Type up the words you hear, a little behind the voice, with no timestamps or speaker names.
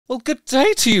Well, good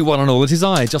day to you, one and all. It is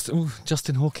I,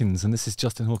 Justin Hawkins, and this is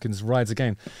Justin Hawkins Rides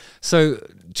Again. So,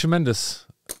 tremendous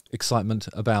excitement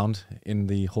abound in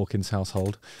the Hawkins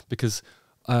household because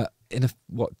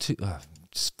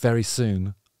just very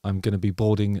soon I'm going to be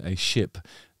boarding a ship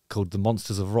called the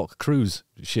Monsters of Rock cruise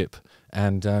ship,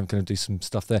 and I'm going to do some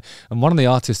stuff there. And one of the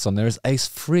artists on there is Ace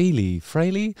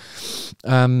Frehley,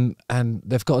 and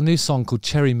they've got a new song called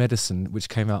Cherry Medicine, which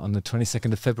came out on the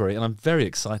 22nd of February, and I'm very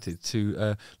excited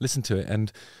to listen to it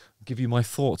and give you my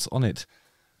thoughts on it,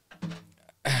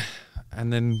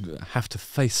 and then have to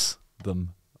face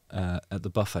them at the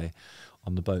buffet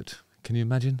on the boat. Can you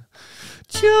imagine?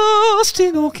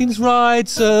 Justin Hawkins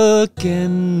rides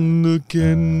again.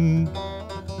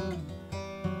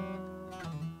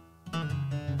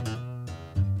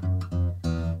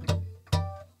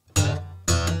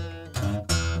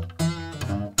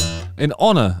 In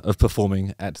honour of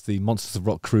performing at the Monsters of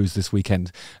Rock cruise this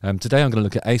weekend, today I'm going to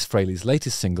look at Ace Frehley's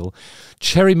latest single,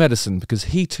 Cherry Medicine, because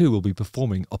he too will be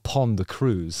performing upon the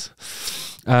cruise.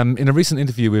 In a recent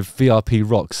interview with VRP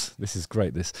Rocks, this is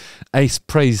great, Ace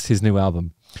praised his new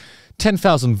album.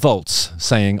 10,000 volts,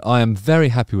 saying, I am very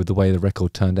happy with the way the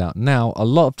record turned out. Now, a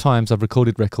lot of times I've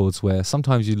recorded records where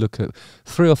sometimes you look at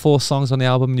 3 or 4 songs on the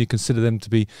album and you consider them to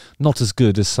be not as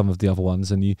good as some of the other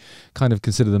ones, and you kind of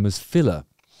consider them as filler.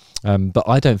 But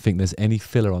I don't think there's any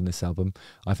filler on this album.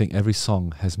 I think every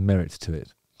song has merit to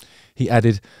it. He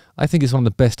added, I think it's one of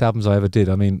the best albums I ever did.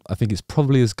 I mean, I think it's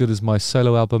probably as good as my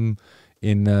solo album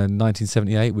in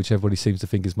 1978, which everybody seems to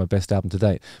think is my best album to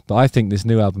date. But I think this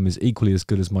new album is equally as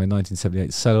good as my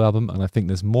 1978 solo album, and I think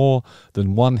there's more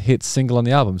than one hit single on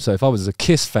the album. So if I was a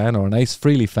Kiss fan or an Ace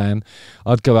Frehley fan,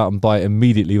 I'd go out and buy it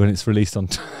immediately when it's released on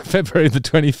February the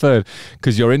 23rd,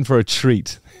 because you're in for a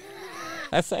treat.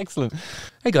 That's excellent.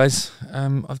 Hey guys,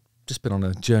 I've just been on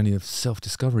a journey of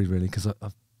self-discovery really, because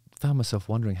I've found myself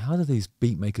wondering, how do these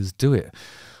beat makers do it?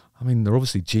 I mean, they're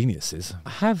obviously geniuses. I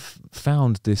have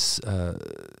found this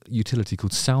utility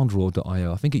called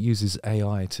soundraw.io. I think it uses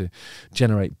AI to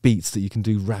generate beats that you can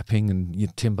do rapping and your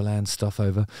Timberland stuff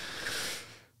over.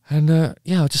 And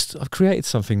yeah, I've created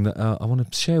something that I want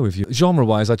to share with you.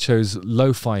 Genre-wise, I chose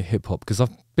lo-fi hip-hop because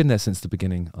I've been there since the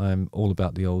beginning. I'm all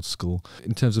about the old school.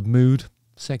 In terms of mood,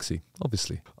 sexy,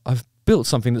 obviously. I've built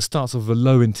something that starts off with a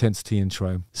low intensity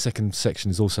intro. Second section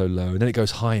is also low, and then it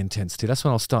goes high intensity. That's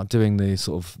when I'll start doing the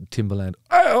sort of Timberland,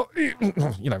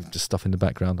 you know, just stuff in the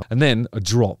background. And then a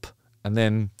drop, and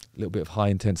then a little bit of high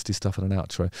intensity stuff and an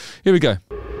outro. Here we go.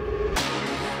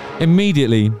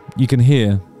 Immediately, you can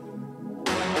hear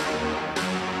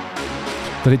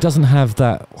but it doesn't have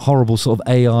that horrible sort of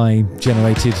AI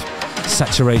generated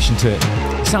saturation to it.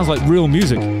 It sounds like real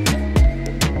music.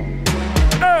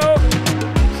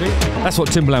 See? That's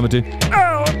what Timberland would do.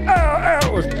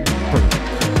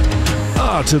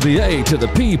 R to the A to the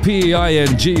P,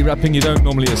 P-I-N-G, rapping. You don't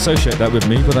normally associate that with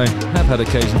me, but I have had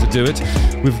occasion to do it,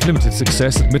 with limited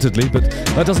success, admittedly, but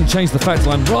that doesn't change the fact that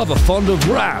I'm rather fond of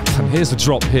rap. And here's the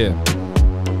drop here.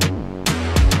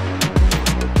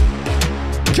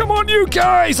 Come on, you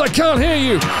guys! I can't hear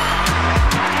you!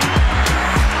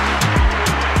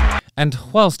 And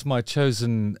whilst my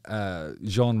chosen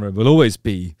genre will always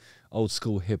be old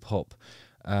school hip hop,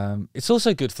 it's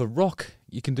also good for rock.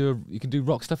 You can do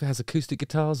rock stuff. It has acoustic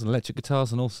guitars and electric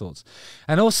guitars and all sorts.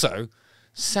 And also,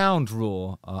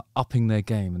 SoundRaw are upping their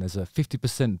game, and there's a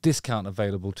 50% discount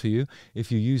available to you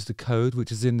if you use the code,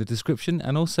 which is in the description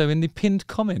and also in the pinned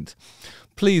comment.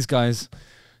 Please, guys,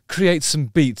 create some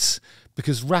beats,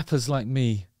 because rappers like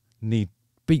me need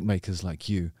beat makers like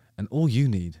you, and all you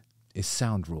need is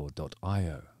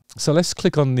soundraw.io. So let's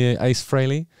click on the Ace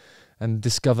Frehley and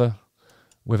discover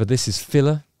whether this is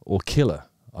filler or killer.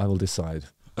 I will decide.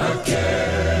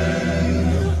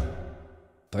 Okay.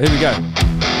 So here we go.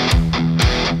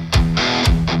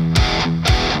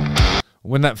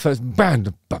 When that first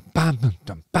band,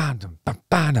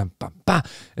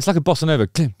 it's like a bossa nova.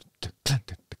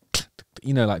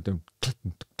 You know, like the.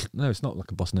 No, it's not like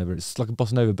a bossa nova. It's like a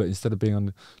bossa nova, but instead of being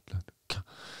on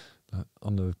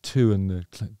the 2 and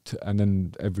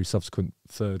then every subsequent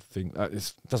third thing,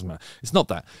 it doesn't matter. It's not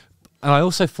that. And I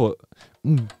also thought,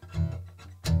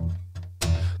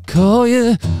 call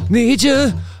you, need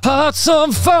you, heart's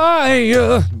on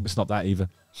fire. It's not that either.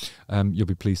 You'll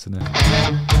be pleased to know.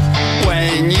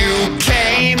 When you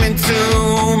came into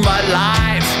my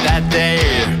life that day,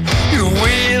 you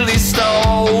really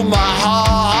stole my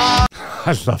heart.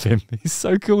 I love him. He's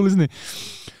so cool, isn't he?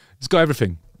 He's got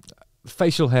everything.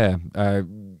 Facial hair,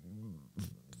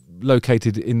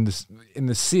 located in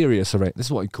the serious array. This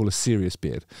is what you call a serious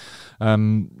beard.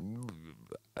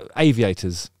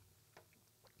 Aviators,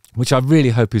 which I really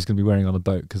hope he's going to be wearing on a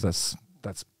boat, because that's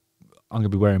I'm going to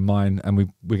be wearing mine, and we're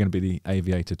going to be the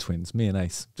Aviator twins, me and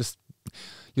Ace. Just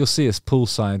you'll see us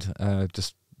poolside,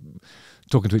 just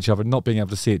talking to each other, not being able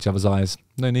to see each other's eyes.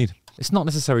 No need. It's not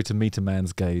necessary to meet a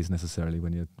man's gaze necessarily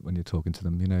when you're talking to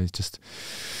them. You know,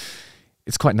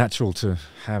 it's quite natural to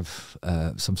have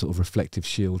some sort of reflective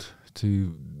shield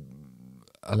to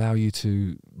allow you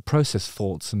to process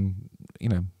thoughts and, you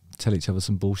know, tell each other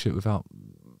some bullshit without.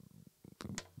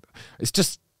 It's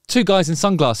just two guys in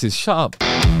sunglasses. Shut up.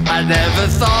 I never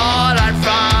thought I'd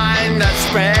find that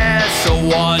special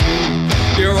one.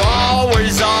 You're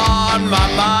always on my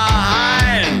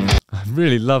mind. I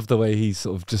really love the way he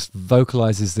sort of just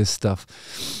vocalizes this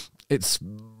stuff. It's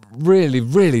really,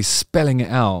 really spelling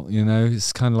it out, you know.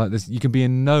 It's kind of like this. You can be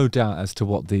in no doubt as to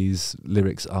what these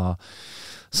lyrics are.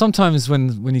 Sometimes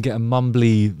when you get a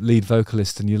mumbly lead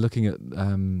vocalist and you're looking at,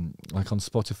 like on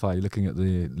Spotify, you're looking at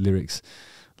the lyrics,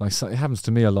 like it happens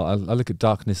to me a lot. I look at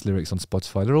Darkness lyrics on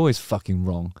Spotify. They're always fucking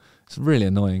wrong. It's really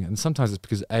annoying. And sometimes it's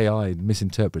because AI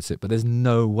misinterprets it, but there's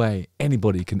no way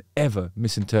anybody can ever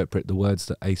misinterpret the words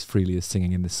that Ace Frehley is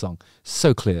singing in this song.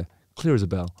 So clear as a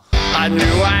bell. I knew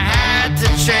I had to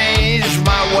change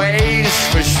my ways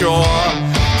for sure,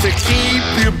 to keep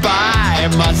you by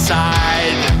my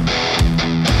side.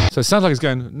 So it sounds like it's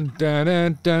going dun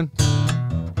dun dun.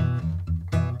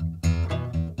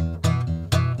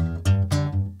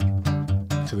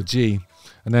 To a G,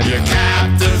 and then You're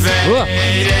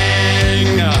captivating.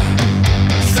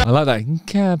 I like that.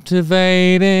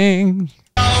 Captivating.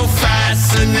 So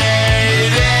fascinating.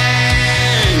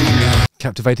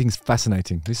 Captivating's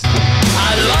fascinating. This is I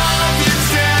love you,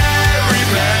 cherry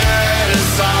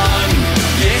medicine.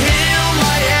 You heal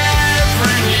my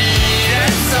every need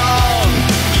and song.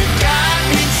 You got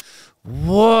me.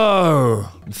 whoa.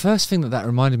 The first thing that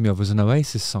reminded me of was an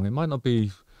Oasis song. It might not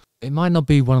be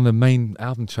one of the main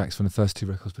album tracks from the first two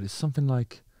records, but it's something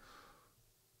like,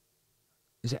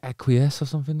 is it Acquiesce or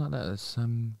something like that? It's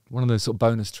one of those sort of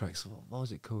bonus tracks. What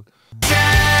was it called?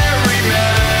 Cherry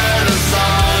medicine.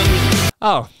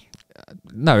 Oh,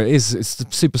 no, it's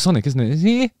Supersonic, isn't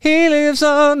it? He lives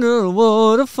under a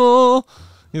waterfall.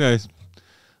 You know.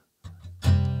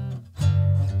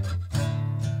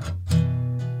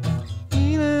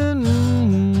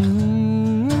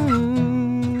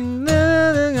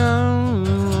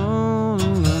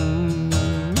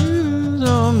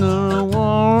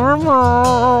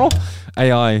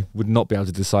 AI would not be able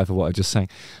to decipher what I just sang.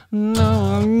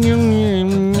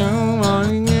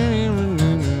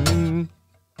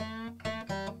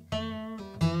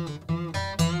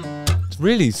 It's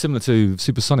really similar to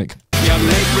Supersonic. You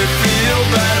make me feel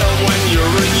better when you're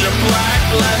in your black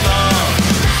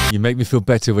leather. You make me feel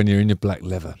better when you're in your black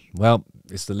leather. Well,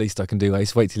 it's the least I can do,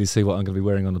 Ace. Wait till you see what I'm going to be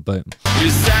wearing on the boat.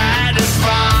 You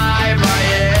satisfy my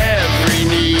every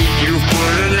need. You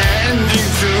put an ending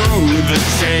to the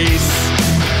chase.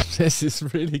 This is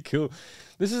really cool.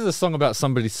 This is a song about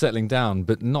somebody settling down,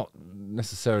 but not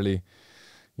necessarily,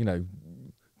 you know,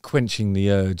 quenching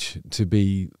the urge to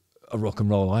be a rock and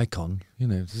roll icon. You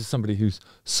know, this is somebody who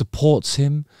supports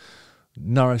him,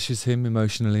 nourishes him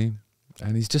emotionally,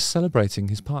 and he's just celebrating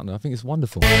his partner. I think it's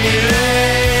wonderful. He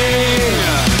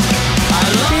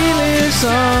lives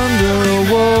under a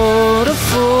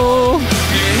waterfall.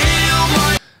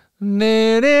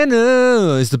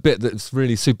 Is the bit that's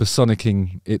really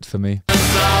supersonicking it for me. You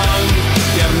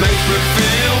make me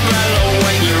feel better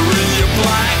when you're in your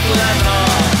black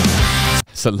leather.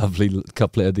 It's a lovely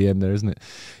couplet at the end there, isn't it?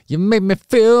 You make me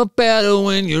feel better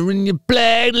when you're in your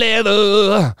black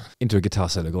leather. Into a guitar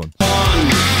solo, go on.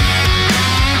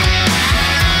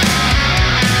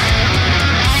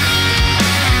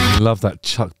 Love that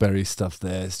Chuck Berry stuff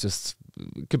there. It's just,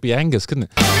 it could be Angus, couldn't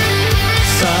it?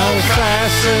 So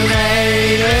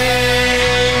fascinating.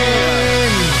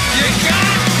 You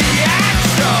got the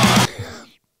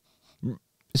action.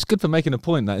 It's good for making a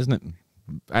point, that, isn't it?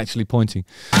 Actually pointing.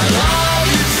 I love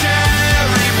you,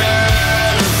 cherry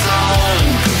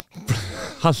medicine.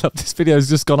 I love this video. Has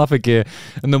just gone up a gear,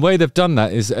 and the way they've done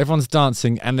that is everyone's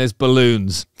dancing and there's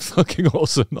balloons. Fucking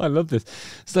awesome. I love this.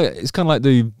 So it's kind of like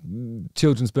the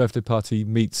children's birthday party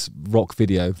meets rock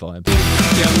video vibe. You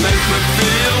make me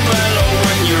feel better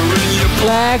when you're in your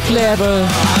Black leather.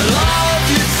 I love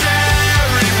you,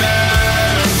 cherry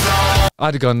medicine.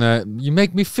 I'd have gone, you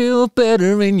make me feel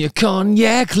better in your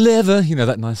cognac leather. You know,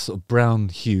 that nice sort of brown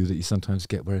hue that you sometimes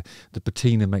get where the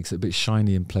patina makes it a bit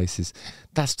shiny in places.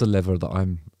 That's the leather that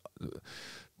I'm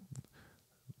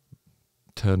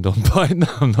turned on by. No,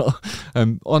 I'm not.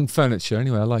 On furniture,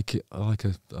 anyway, I like it. I like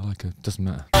a, doesn't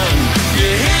matter. You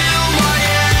heal my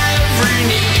every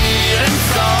need and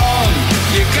song.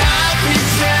 You got me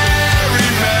cherry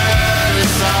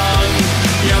medicine.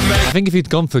 I think if he'd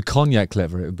gone for cognac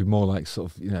leather, it would be more like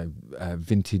sort of, you know,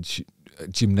 vintage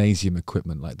gymnasium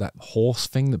equipment, like that horse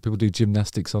thing that people do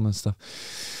gymnastics on and stuff.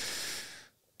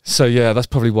 So yeah, that's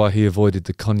probably why he avoided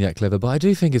the cognac leather. But I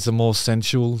do think it's a more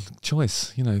sensual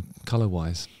choice, you know,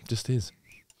 colour-wise. Just is.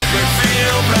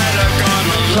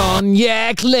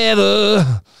 Cognac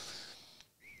leather.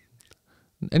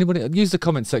 Anybody use the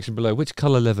comment section below. Which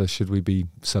colour leather should we be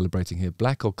celebrating here?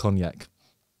 Black or cognac?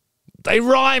 They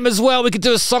rhyme as well. We could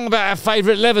do a song about our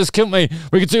favourite leathers, couldn't we?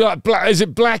 We could do like black. Is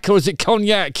it black or is it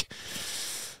cognac?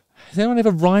 Has anyone ever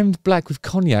rhymed black with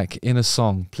cognac in a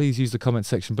song? Please use the comment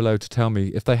section below to tell me.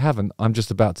 If they haven't, I'm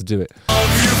just about to do it.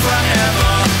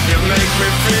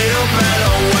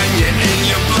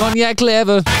 Cognac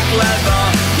leather.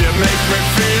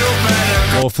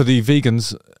 Or for the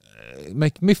vegans,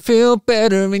 make me feel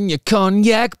better in your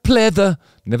cognac pleather.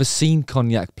 Never seen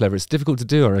cognac pleather. It's difficult to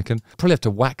do, I reckon. Probably have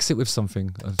to wax it with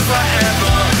something.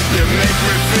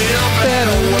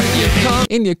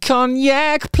 In your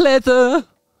cognac pleather.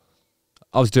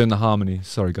 I was doing the harmony.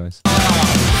 Sorry, guys. Cherry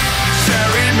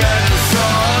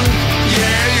medicine,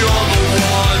 yeah, you're the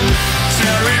one.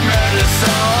 Cherry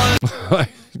medicine.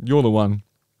 You're the one.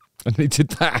 And he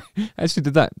did that. Actually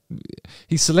did that.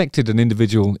 He selected an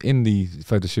individual in the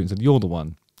photo shoot and said, "You're the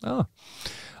one." Oh,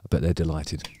 I bet they're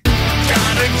delighted.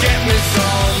 Gotta get me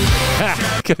some.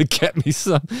 Gotta get me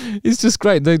some. It's just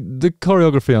great. The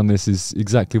choreography on this is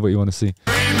exactly what you want to see.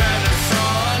 Cherry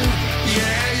medicine,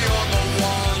 yeah, you're the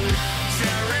one.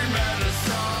 Cherry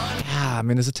medicine. Yeah, I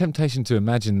mean, there's a temptation to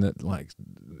imagine that, like,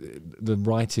 the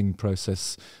writing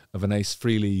process of an Ace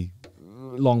Frehley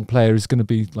long player is going to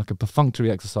be like a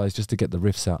perfunctory exercise just to get the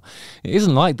riffs out. It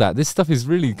isn't like that. This stuff is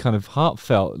really kind of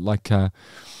heartfelt, like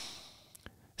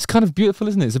it's kind of beautiful,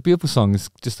 isn't it? It's a beautiful song. It's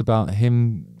just about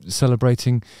him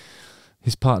celebrating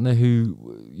his partner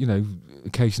who, you know,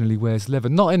 occasionally wears leather,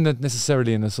 not in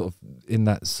necessarily in that sort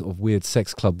of weird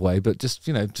sex club way, but just,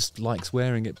 you know, just likes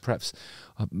wearing it, perhaps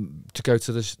to go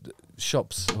to the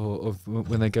shops or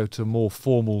when they go to a more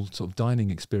formal sort of dining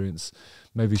experience.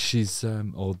 Maybe she's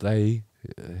or they,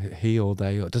 he or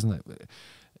they, or doesn't it?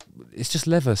 It's just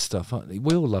leather stuff.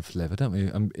 We all love leather, don't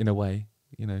we? In a way,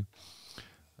 you know.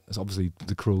 It's obviously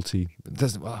the cruelty. It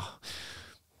doesn't.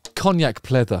 Cognac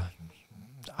pleather.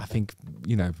 I think,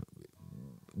 you know,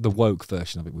 the woke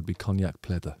version of it would be cognac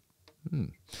pleather.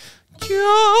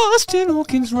 Justin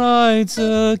Hawkins rides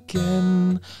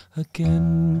again.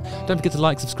 Don't forget to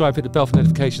like, subscribe, hit the bell for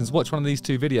notifications. Watch one of these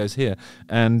two videos here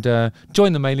and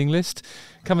join the mailing list.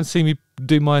 Come and see me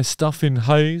do my stuff in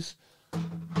Hayes.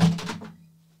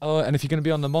 Oh, and if you're going to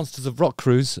be on the Monsters of Rock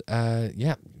cruise,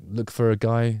 yeah, look for a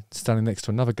guy standing next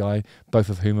to another guy, both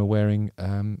of whom are wearing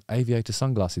aviator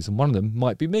sunglasses, and one of them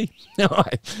might be me. All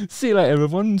right, see you later,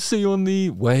 everyone. See you on the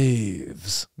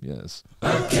waves. Yes.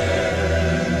 Okay.